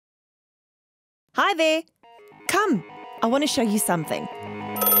Hi there! Come, I want to show you something.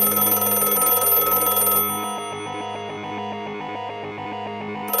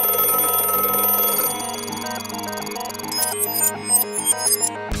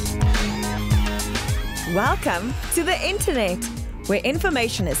 Welcome to the internet, where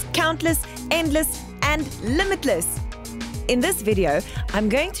information is countless, endless, and limitless. In this video, I'm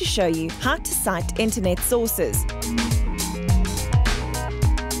going to show you how to cite internet sources.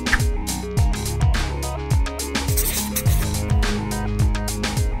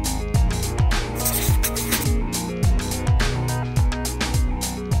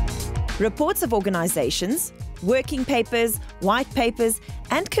 Reports of organizations, working papers, white papers,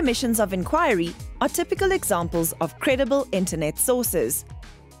 and commissions of inquiry are typical examples of credible internet sources.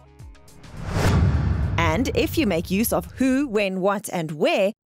 And if you make use of who, when, what, and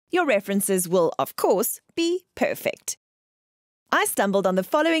where, your references will, of course, be perfect. I stumbled on the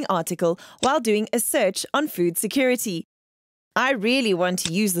following article while doing a search on food security. I really want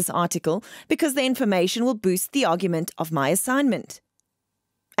to use this article because the information will boost the argument of my assignment.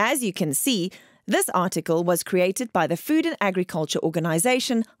 As you can see, this article was created by the Food and Agriculture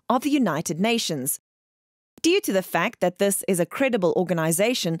Organization of the United Nations. Due to the fact that this is a credible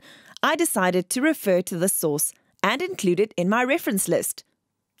organization, I decided to refer to the source and include it in my reference list.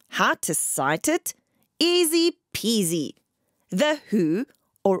 How to cite it? Easy peasy. The WHO,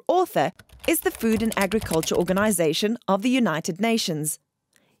 or author, is the Food and Agriculture Organization of the United Nations.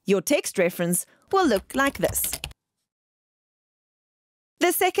 Your text reference will look like this.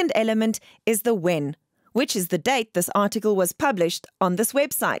 The second element is the when, which is the date this article was published on this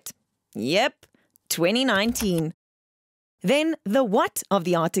website. Yep, 2019. Then the what of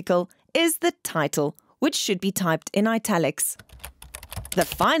the article is the title, which should be typed in italics. The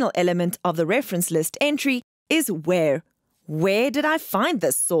final element of the reference list entry is where. Where did I find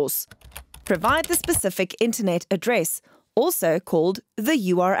this source? Provide the specific internet address, also called the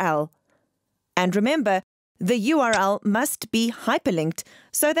URL. And remember, the URL must be hyperlinked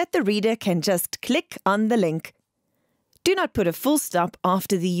so that the reader can just click on the link. Do not put a full stop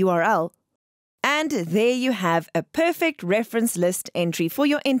after the URL. And there you have a perfect reference list entry for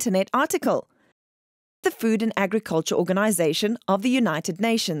your internet article. The Food and Agriculture Organization of the United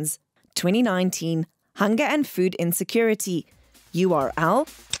Nations, 2019, Hunger and Food Insecurity. URL?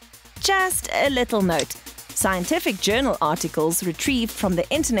 Just a little note. Scientific journal articles retrieved from the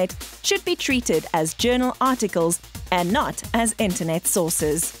internet should be treated as journal articles and not as internet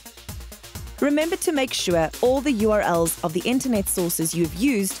sources. Remember to make sure all the URLs of the internet sources you've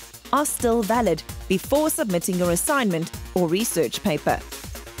used are still valid before submitting your assignment or research paper.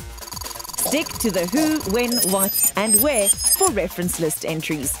 Stick to the who, when, what, and where for reference list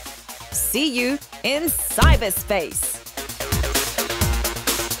entries. See you in cyberspace!